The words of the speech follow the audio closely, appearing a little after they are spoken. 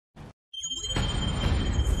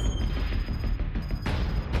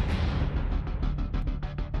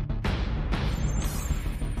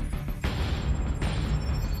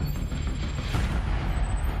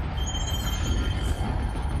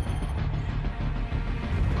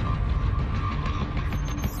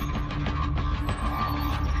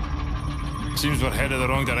Seems we're headed the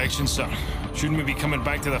wrong direction, sir. Shouldn't we be coming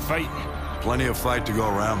back to the fight? Plenty of fight to go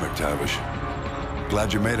around, McTavish.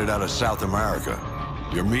 Glad you made it out of South America.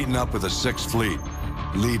 You're meeting up with the 6th Fleet,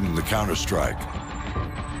 leading the counterstrike.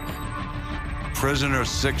 Prisoner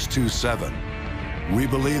 627. We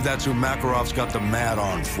believe that's who Makarov's got the mad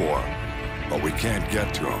on for, but we can't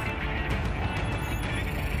get to him.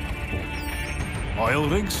 Oil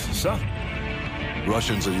rigs, sir?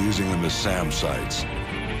 Russians are using them as SAM sites.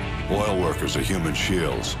 Oil workers are human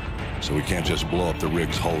shields, so we can't just blow up the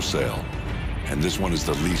rigs wholesale. And this one is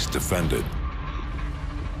the least defended.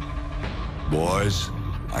 Boys,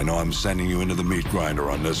 I know I'm sending you into the meat grinder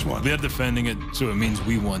on this one. They're defending it, so it means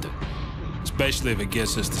we want it. Especially if it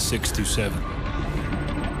gets us to 627.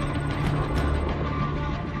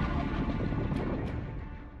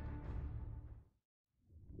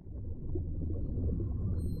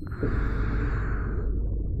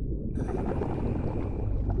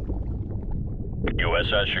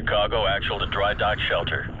 USS Chicago, actual to dry dock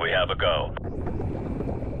shelter. We have a go.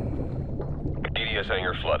 DDS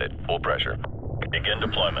hangar flooded. Full pressure. Begin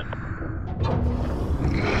deployment.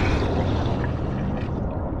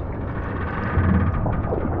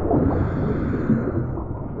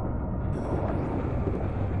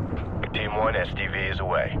 Team 1, SDV is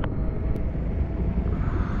away.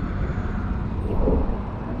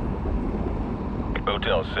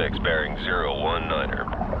 Hotel 6, bearing 019er.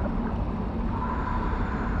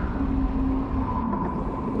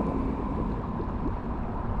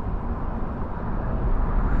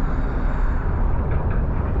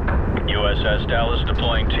 USS Dallas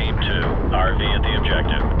deploying Team 2. RV at the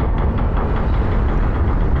objective.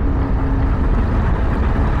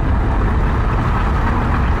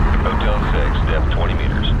 Hotel 6, depth 20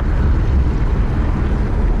 meters.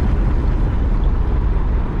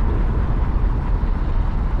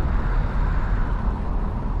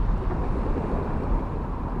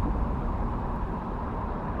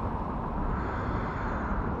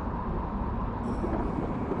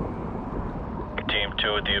 Team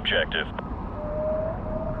 2 at the objective.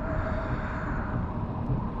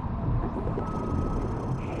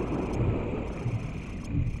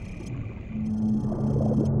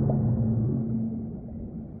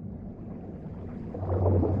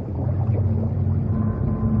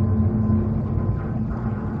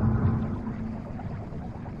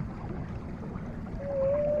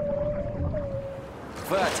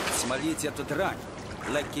 Хватит, смолить эту дрань.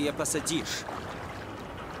 Легкие посадишь.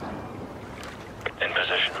 In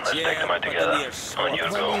position. Let's take them out together. On your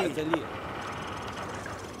go.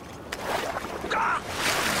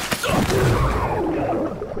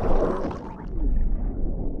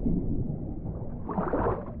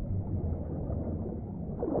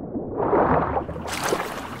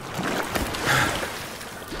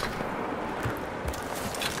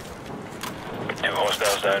 Two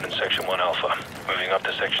hostiles down in Section 1 Alpha. Moving up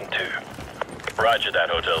to Section 2. Roger that,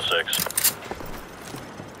 Hotel 6.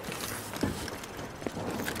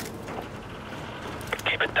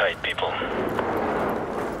 Keep it tight, people.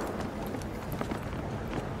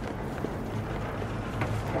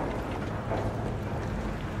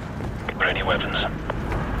 Ready weapons.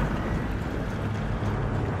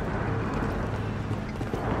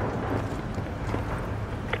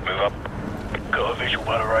 Move up. Got a visual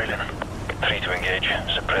battle rifle. 3 to engage.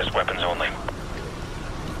 Suppressed weapons only.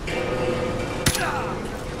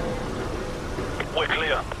 We're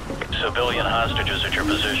clear. Civilian hostages at your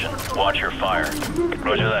position. Watch your fire.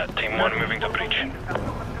 Roger that. Team 1 moving to breach.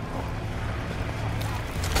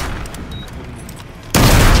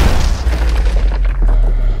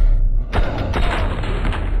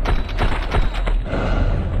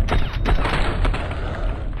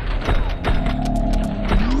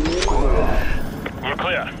 We're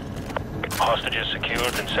clear. Hostages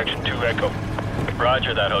secured in Section 2 Echo.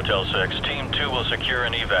 Roger that, Hotel 6. Team 2 will secure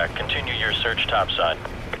an evac. Continue your search topside.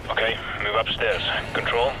 Okay, move upstairs.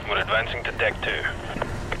 Control, we're advancing to Deck 2.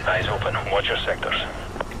 Eyes open, watch your sectors.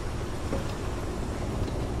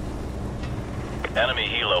 Enemy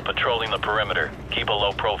helo patrolling the perimeter. Keep a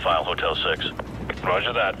low profile, Hotel 6.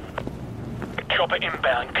 Roger that. Chopper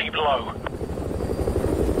inbound, keep low.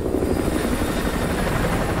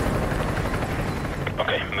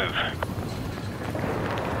 Okay, move.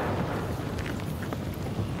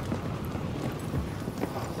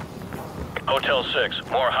 Hotel 6,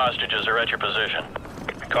 more hostages are at your position.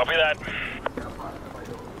 Copy that.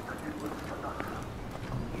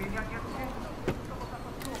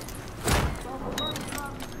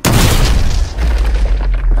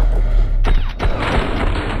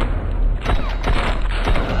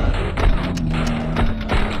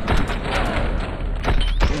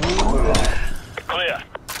 Clear.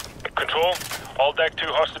 Control,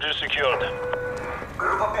 secured.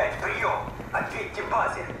 Группа 5, прием! Ответьте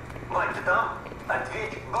базе! Мать, ты там?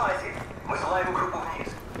 Ответь базе! Мы слаем группу вниз.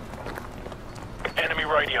 Enemy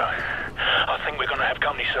radio. I think we're gonna have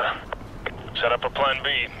company, sir. Set up a plan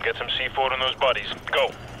B. Get some C4 on those bodies.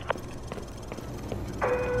 Go.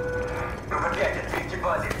 Группа 5, ответьте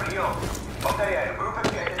базе! Прием! Повторяю, группа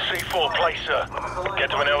 5... C4, place, sir.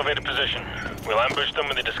 Get to an elevated position. We'll ambush them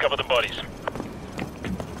when they discover the bodies.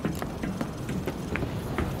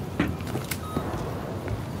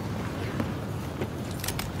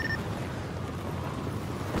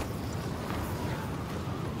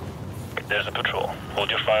 There's a patrol. Hold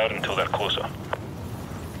your fire until they're closer.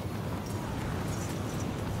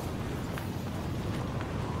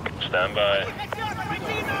 Stand by.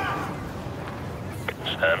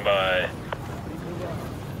 Stand by.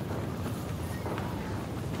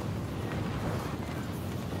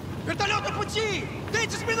 Вертолет на пути!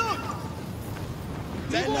 30 минут!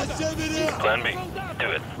 Plan B.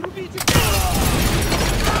 Do it.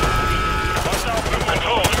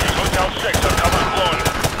 Control, this is Hotel 6. Our cover's blown.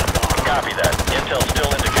 Copy that. Intel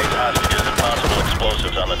still indicates hostages and possible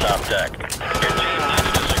explosives on the top deck. Your team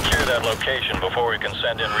needs to secure that location before we can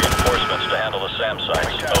send in reinforcements to handle the SAM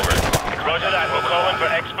sites. Over. Roger that. We'll call in for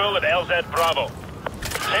Exfil at LZ Bravo.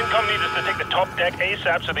 CENTCOM needs us to take the top deck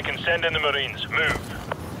ASAP so they can send in the Marines. Move.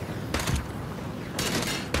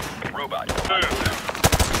 Robot. Move.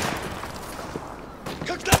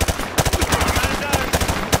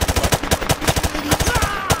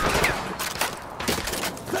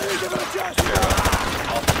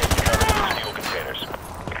 Fuel containers.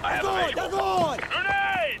 I have a visual.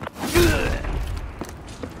 Grenade!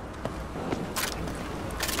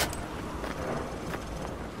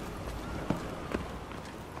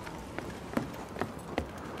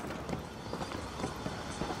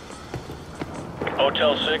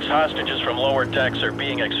 Hotel 6, hostages from lower decks are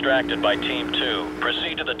being extracted by Team 2.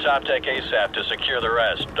 Proceed to the top deck ASAP to secure the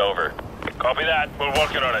rest. Over. Copy that. We're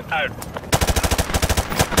working on it. Out.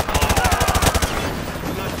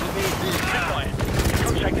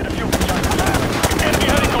 Enemy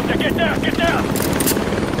helicopter, get down, get down!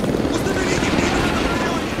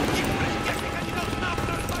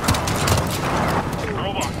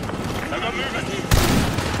 Robot, I'm not moving.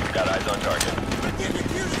 Got eyes on target.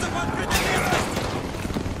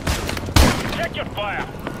 Check your fire.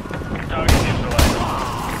 Target neutralized.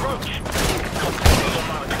 Approach.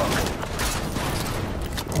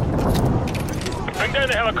 Bring down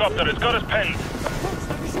the helicopter, it's got us pinned.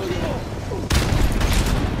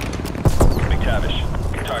 McTavish,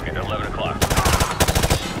 target at 11 o'clock.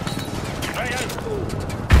 Right out.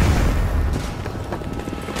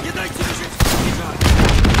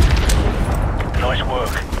 Nice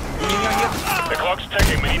work. The clock's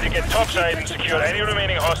ticking. We need to get topside and secure any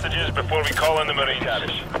remaining hostages before we call in the Marines.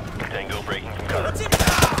 McTavish, Tango breaking from cover.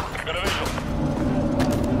 Got a visual.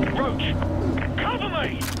 Roach, cover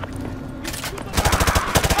me!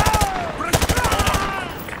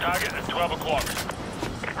 Target at 12 o'clock.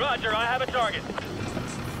 Roger, I have a target.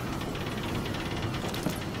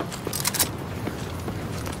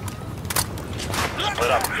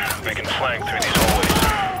 Split up. We can flank through these hallways.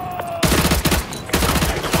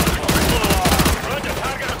 Roger,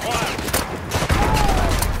 target acquired.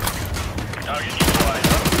 Target neutralized.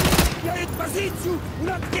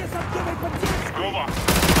 Grover.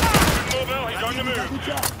 Mobile, he's on the move.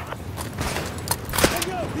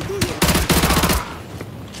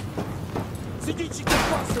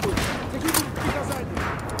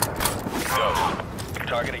 Go.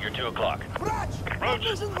 Target at your 2 o'clock. Roach,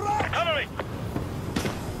 cover me!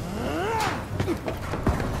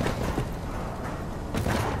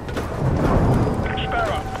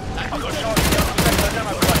 Sparrow, I've got target down the second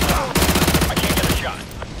demo cluster. I can't get a shot.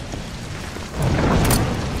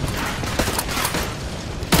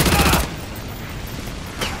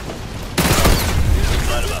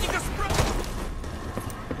 Light him up.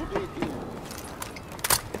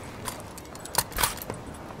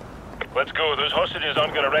 Let's go. Those hostages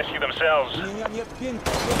aren't going to rescue themselves.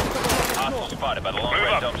 Hostile spotted by the long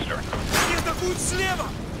red dumpster.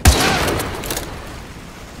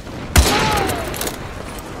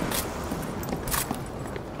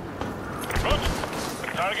 Roach,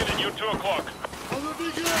 target at you 2 o'clock.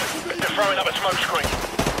 They're throwing up a smoke screen.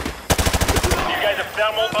 You guys have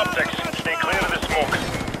thermal optics. Stay clear of the smoke.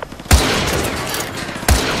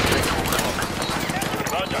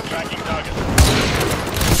 Roger, tracking target.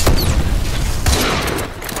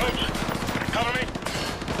 Roach, cover me.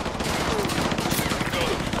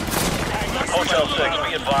 Hotel 6,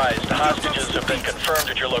 be advised. Hostages have been confirmed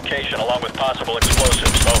at your location along with possible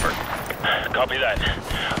explosives. Over. Copy that.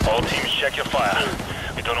 All teams check your fire.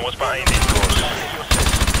 We Don't know what's behind these doors.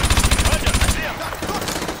 Roger, I see him.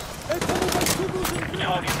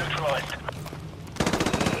 Target neutralized.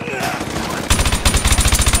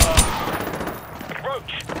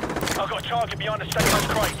 Roach, I've got a target beyond the stainless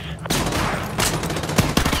crates.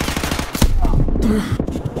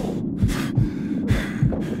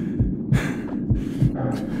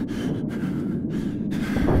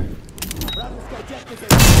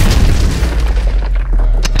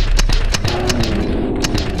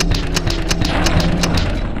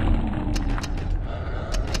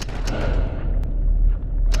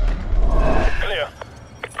 Clear.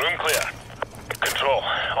 Room clear. Control,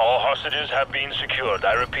 all hostages have been secured.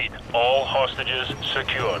 I repeat, all hostages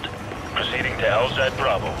secured. Proceeding to LZ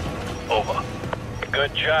Bravo. Over.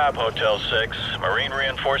 Good job, Hotel 6. Marine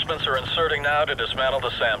reinforcements are inserting now to dismantle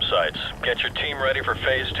the SAM sites. Get your team ready for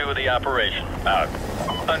Phase 2 of the operation. Out.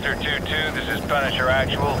 Hunter 2-2, this is Punisher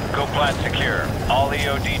Actual. Go plat secure. All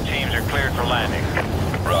EOD teams are cleared for landing.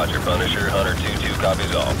 Roger, Punisher. Hunter 2-2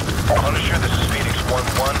 copies all. Punisher, this is Phoenix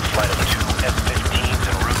 1-1, flight of 2 F-15s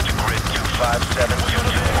en route to grid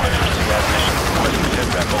 257-221. CI mission requesting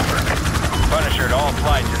SITREP over. Punisher to all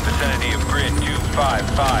flights in vicinity of grid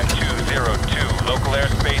 255202. Local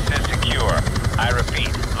airspace is secure. I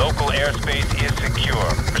repeat, local airspace is secure.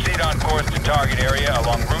 Proceed on course to target area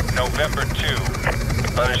along route November 2.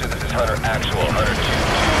 Punisher, this is Hunter Actual. Hunter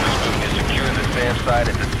 2-2 is moving to secure the SAM site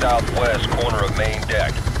at the southwest corner of main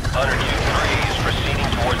deck. Hunter 2-3 is proceeding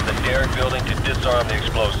towards the derrick building to disarm the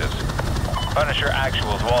explosives. Punisher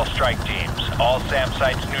Actual to all strike teams. All SAM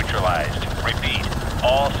sites neutralized. Repeat,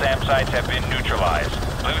 all SAM sites have been neutralized.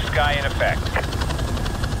 Blue sky in effect.